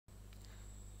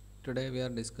Today we are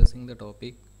discussing the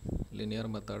topic linear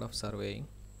method of surveying.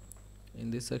 In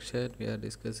this section we are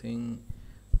discussing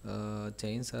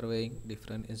chain surveying,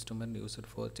 different instruments used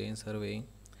for chain surveying,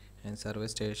 and survey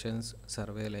stations,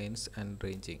 survey lanes and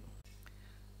ranging.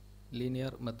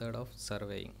 Linear method of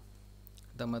surveying.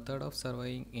 The method of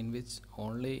surveying in which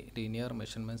only linear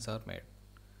measurements are made.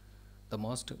 The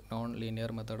most non-linear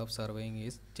method of surveying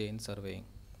is chain surveying.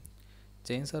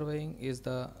 Chain surveying is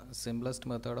the simplest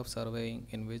method of surveying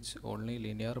in which only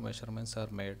linear measurements are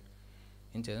made.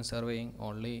 In chain surveying,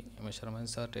 only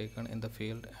measurements are taken in the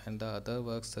field and the other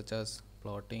works such as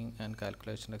plotting and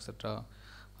calculation etc.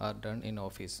 are done in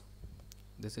office.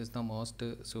 This is the most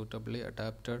suitably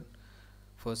adapted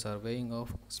for surveying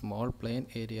of small plain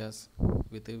areas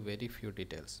with very few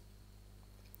details.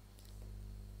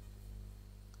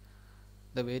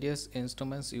 The various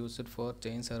instruments used for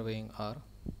chain surveying are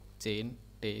chain,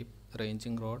 tape,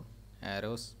 ranging rod,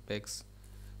 arrows, pegs,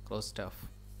 cross staff.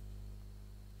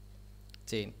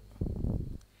 Chain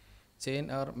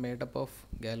are made up of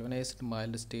galvanized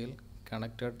mild steel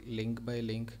connected link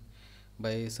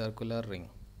by circular ring.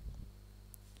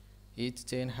 Each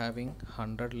chain having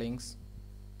 100 links.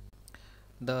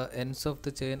 The ends of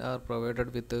the chain are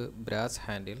provided with a brass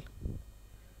handle.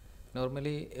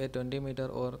 Normally a 20 meter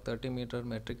or 30 meter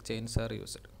metric chains are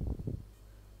used.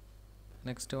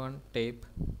 Next one, tape.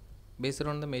 Based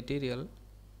on the material,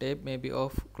 tape may be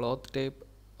of cloth tape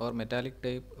or metallic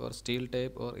tape or steel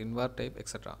tape or invar tape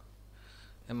etc.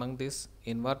 Among this,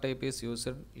 invar tape is used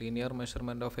linear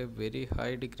measurement of a very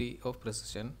high degree of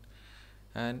precision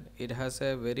and it has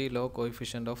a very low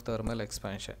coefficient of thermal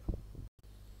expansion.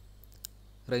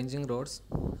 Ranging rods.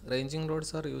 Ranging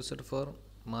rods are used for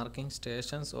marking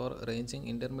stations or ranging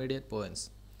intermediate points.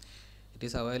 It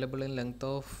is available in length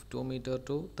of 2 meter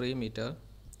to 3 meter.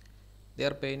 They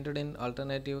are painted in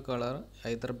alternative color,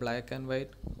 either black and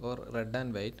white or red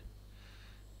and white.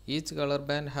 Each color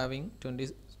band having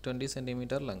 20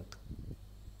 centimeter length.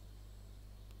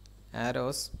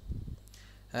 Arrows.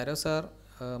 Arrows are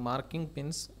marking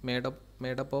pins made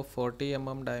up of 40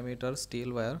 mm diameter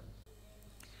steel wire.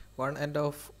 One end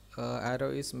of arrow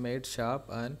is made sharp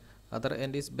and other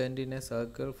end is bent in a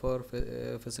circle for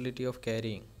facility of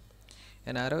carrying.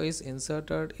 An arrow is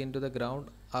inserted into the ground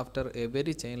after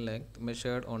every chain length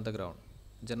measured on the ground.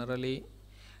 Generally,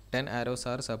 10 arrows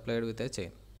are supplied with a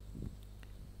chain.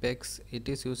 Pegs. It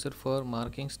is used for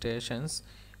marking stations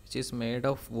which is made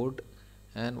of wood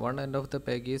and one end of the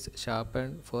peg is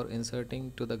sharpened for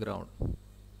inserting to the ground.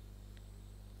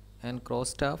 And cross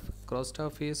staff. Cross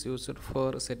staff is used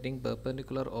for setting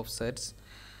perpendicular offsets.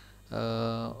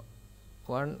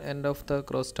 One end of the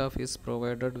cross staff is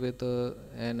provided with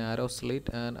an arrow slit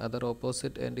and other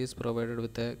opposite end is provided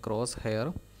with a cross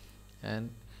hair, and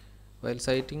while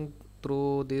sighting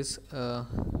through this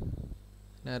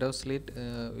narrow slit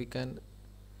we can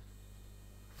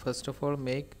first of all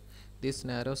make this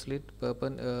narrow slit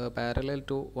parallel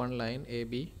to one line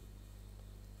AB,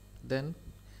 then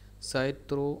sight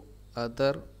through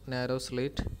other narrow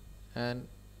slit and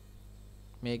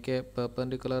make a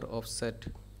perpendicular offset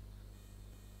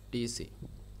DC.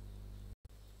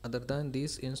 Other than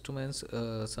these instruments,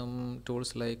 some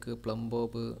tools like plumb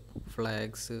bob,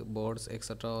 flags, boards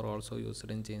etc. are also used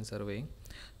in chain surveying.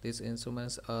 These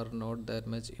instruments are not that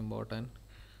much important.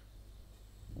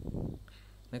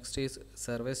 Next is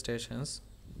survey stations.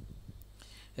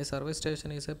 A survey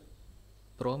station is a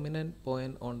prominent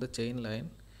point on the chain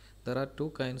line. There are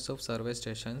two kinds of survey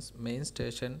stations, main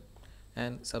station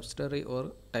and subsidiary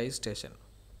or tie station.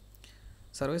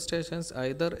 Survey stations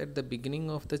either at the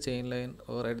beginning of the chain line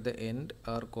or at the end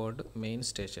are called main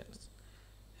stations,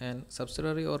 and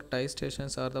subsidiary or tie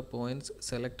stations are the points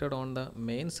selected on the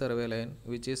main survey line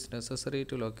which is necessary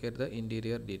to locate the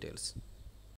interior details.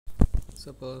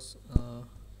 Suppose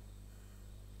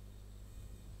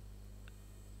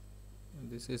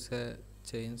this is a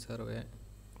chain survey,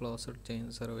 closed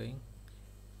chain surveying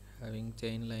having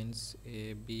chain lines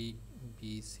A, B,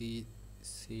 B, C,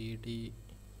 C, D,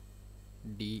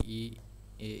 D, E,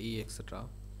 A, E etc.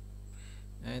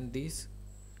 and these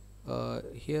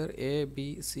here A,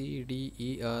 B, C, D,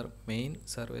 E are main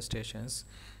survey stations,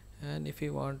 and if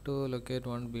you want to locate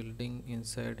one building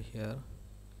inside here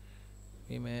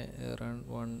we may run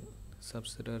one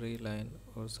subsidiary line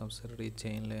or subsidiary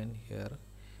chain line here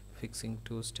fixing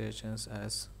two stations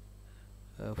as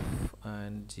F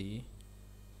and G.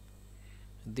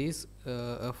 These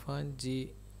F and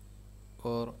G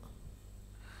or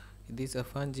these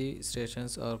F and G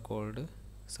stations are called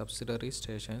subsidiary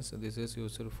stations. This is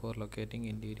used for locating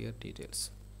interior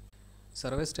details.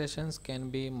 Survey stations can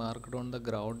be marked on the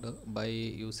ground by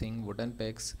using wooden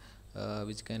pegs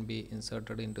which can be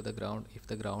inserted into the ground if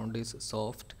the ground is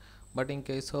soft. But in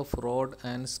case of road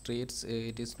and streets,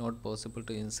 it is not possible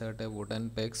to insert a wooden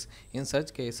pegs. In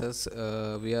such cases,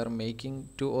 we are making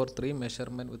 2 or 3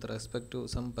 measurement with respect to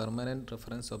some permanent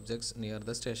reference objects near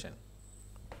the station.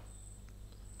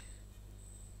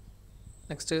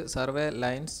 Next, survey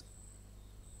lines.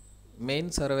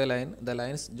 Main survey line, the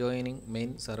lines joining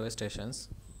main survey stations.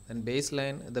 Then base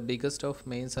line, the biggest of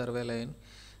main survey line.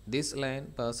 This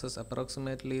line passes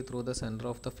approximately through the center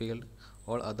of the field.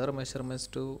 All other measurements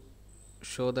to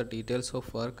show the details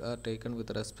of work are taken with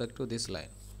respect to this line.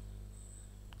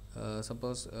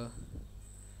 Suppose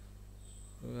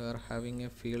we are having a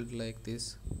field like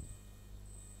this.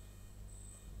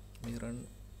 We run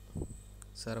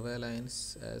survey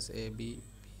lines as A, B, B,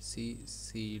 C,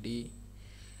 C, D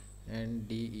and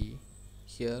D, E.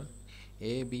 Here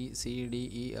A, B, C, D,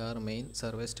 E are main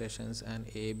survey stations, and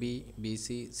A, B, B,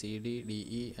 C, C, D, D,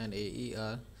 E and A, E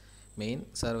are main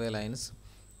survey lines.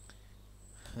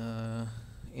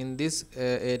 In this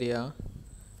area,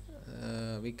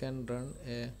 we can run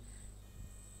a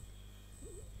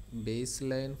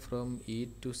baseline from E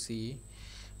to C,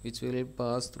 which will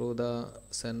pass through the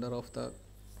center of the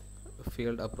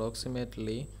field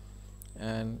approximately,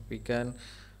 and we can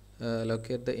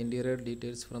locate the interior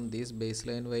details from this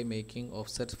baseline by making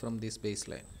offsets from this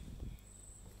baseline.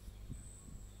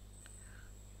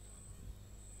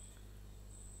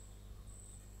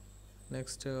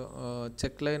 Next,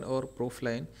 check line or proof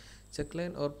line. Check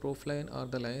line or proof line are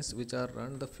the lines which are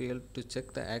run the field to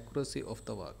check the accuracy of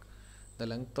the work. The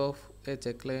length of a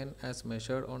check line as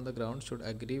measured on the ground should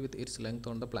agree with its length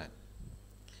on the plan.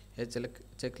 A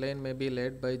check line may be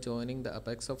laid by joining the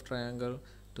apex of triangle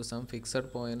to some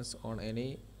fixed points on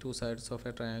any 2 sides of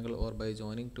a triangle, or by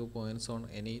joining 2 points on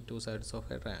any 2 sides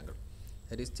of a triangle.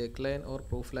 That is, check line or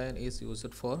proof line is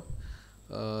used for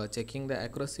checking the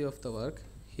accuracy of the work.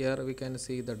 Here we can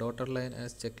see the dotted line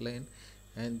as check line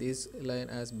and this line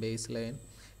as base line.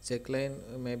 Check line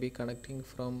may be connecting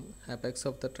from apex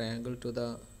of the triangle to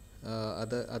the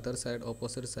other side,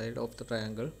 opposite side of the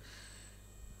triangle.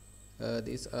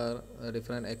 These are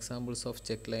different examples of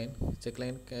check line. Check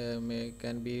line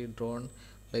can be drawn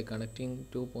by connecting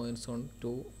 2 points on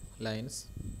 2 lines.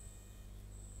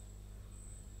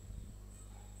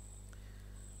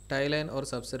 Tie line or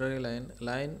subsidiary line,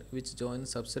 line which joins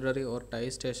subsidiary or tie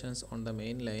stations on the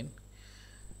main line.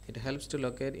 It helps to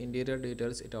locate interior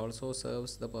details. It also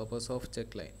serves the purpose of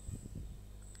check line.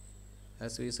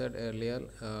 As we said earlier,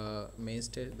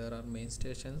 there are main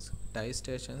stations, tie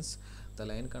stations. The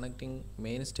line connecting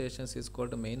main stations is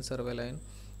called main survey line,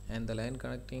 and the line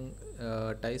connecting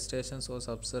tie stations or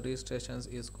subsidiary stations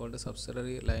is called a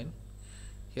subsidiary line.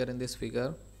 Here in this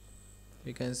figure,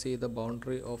 we can see the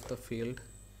boundary of the field,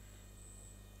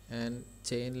 and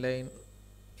chain line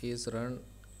is run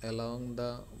along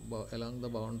the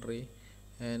boundary,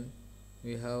 and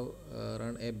we have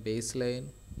run a baseline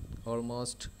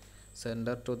almost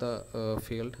center to the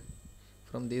field.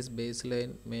 From this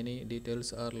baseline, many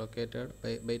details are located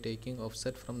by taking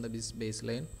offset from this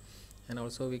baseline, and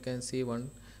also we can see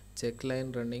one check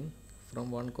line running from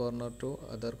one corner to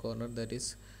other corner, that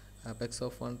is apex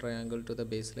of one triangle to the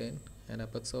baseline and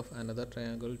apex of another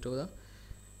triangle to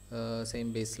the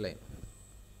same baseline.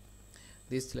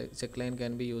 This check line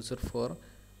can be used for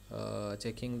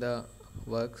checking the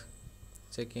work,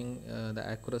 checking the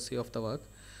accuracy of the work.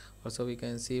 Also we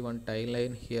can see one tie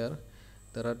line here.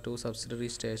 There are 2 subsidiary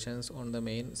stations on the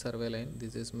main survey line.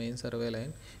 This is main survey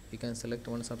line. We can select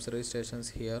one subsidiary stations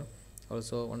here,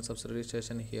 also one subsidiary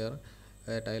station here.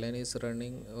 A tie line is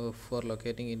running for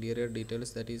locating interior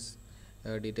details, that is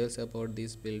details about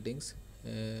these buildings.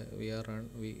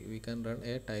 We can run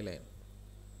a tie line.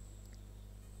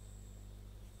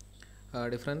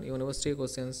 Different university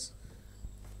questions.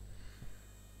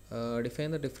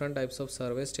 Define the different types of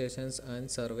survey stations and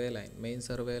survey line. Main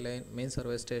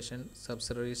survey station,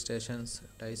 subsidiary stations,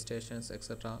 tie stations,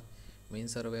 etc. Main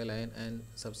survey line and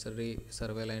subsidiary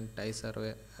survey line,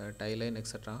 tie line,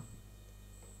 etc.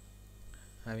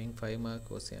 Having 5 mark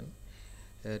question.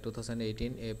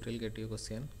 2018 April get you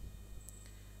question.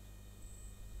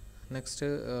 Next,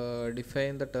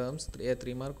 define the terms. A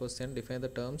 3 mark question. Define the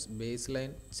terms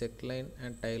baseline, check line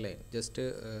and tie line. Just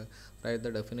write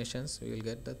the definitions. We will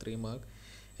get the 3 mark.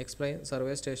 Explain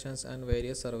survey stations and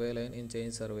various survey line in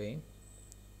chain surveying.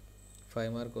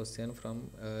 5 mark question from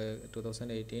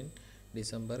 2018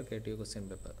 December KTU question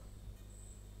paper.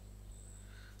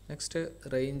 Next,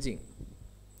 ranging.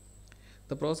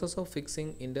 The process of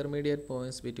fixing intermediate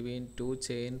points between 2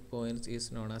 chain points is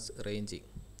known as ranging.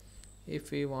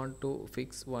 If we want to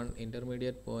fix one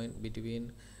intermediate point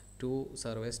between two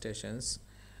survey stations.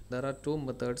 There are two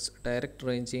methods: direct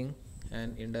ranging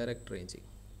and indirect ranging.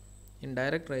 In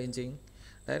direct ranging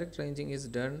is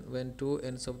done when two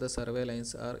ends of the survey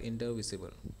lines are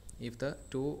intervisible. If the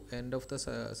two ends of the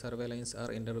survey lines are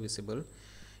intervisible,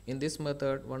 in this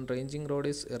method, one ranging rod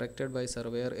is erected by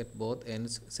surveyor at both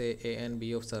ends, say A and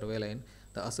B of survey line.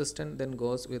 The assistant then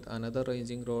goes with another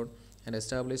ranging rod and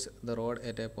establishes the rod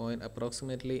at a point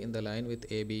approximately in the line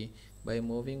with AB by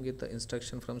moving with the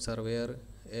instruction from surveyor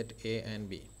at A and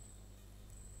B.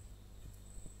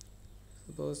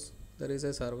 Suppose there is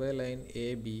a survey line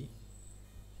AB.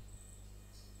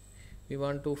 We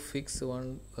want to fix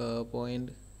one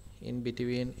point in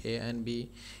between A and B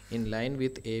in line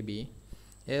with AB.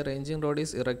 A ranging rod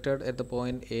is erected at the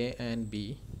point A and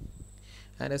B,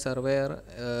 and a surveyor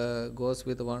goes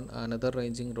with another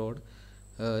ranging rod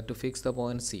to fix the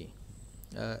point C.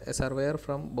 A surveyor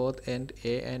from both end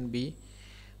A and B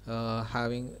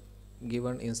having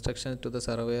given instruction to the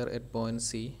surveyor at point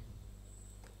C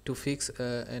to fix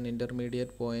an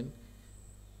intermediate point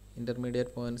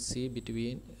C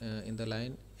between in the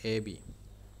line AB.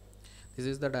 This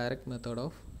is the direct method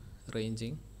of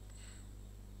ranging.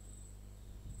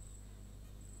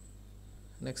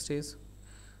 Next is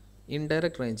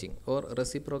indirect ranging or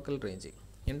reciprocal ranging.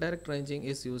 Indirect ranging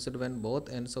is used when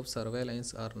both ends of survey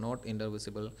lines are not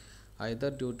intervisible, either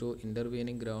due to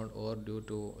intervening ground or due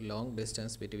to long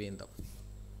distance between them.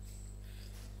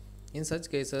 In such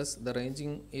cases, the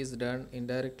ranging is done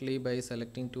indirectly by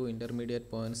selecting two intermediate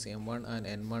points M1 and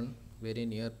N1 very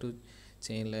near to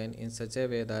chain line in such a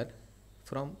way that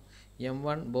from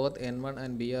M1 both N1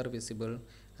 and B are visible,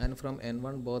 and from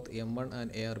N1 both M1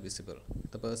 and A are visible.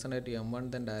 The person at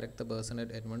M1 then directs the person at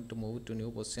N1 to move to new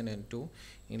position N2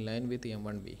 in line with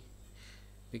M1B.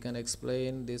 We can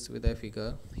explain this with a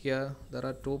figure. Here there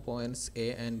are 2 points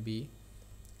A and B.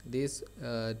 These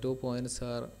 2 points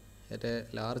are at a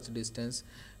large distance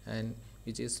and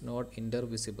which is not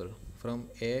intervisible. From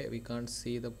A we can't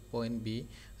see the point B,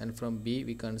 and from B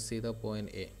we can't see the point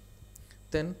A.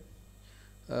 Then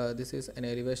this is an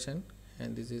elevation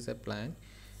and this is a plan.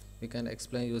 We can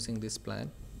explain using this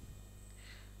plan.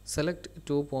 Select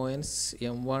 2 points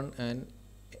M1 and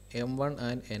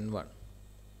N1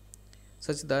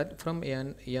 such that from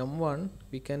M1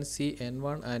 we can see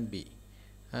N1 and B,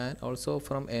 and also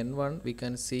from N1 we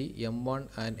can see M1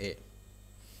 and A.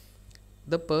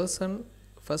 The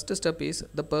first step is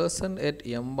the person at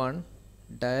M1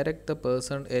 direct the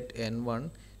person at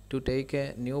N1 to take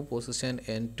a new position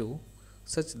N2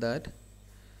 such that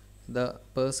the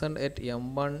person at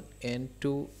M1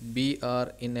 N2 B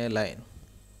are in a line,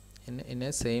 in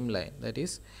a same line, that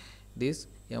is this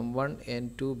M1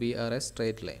 N2 B are a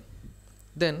straight line.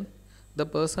 Then the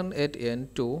person at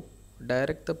N2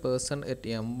 direct the person at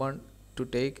M1 to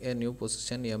take a new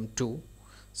position M2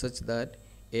 such that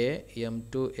A,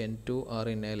 M2, N2 are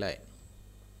in a line.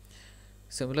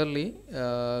 Similarly,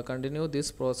 continue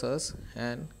this process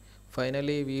and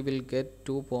finally we will get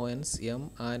 2 points M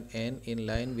and N in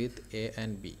line with A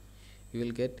and B. We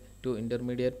will get 2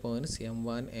 intermediate points M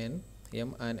and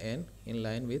N in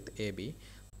line with AB.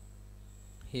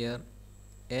 Here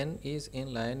N is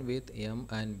in line with M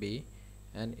and B,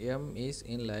 and M is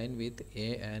in line with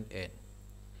A and N.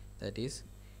 That is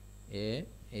A,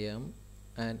 M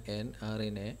and N are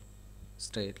in a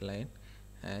straight line,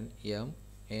 and M,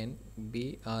 N,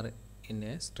 B are in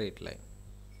a straight line.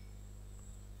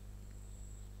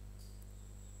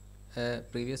 A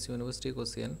previous university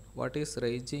question: what is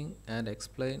ranging, and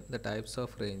explain the types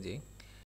of ranging.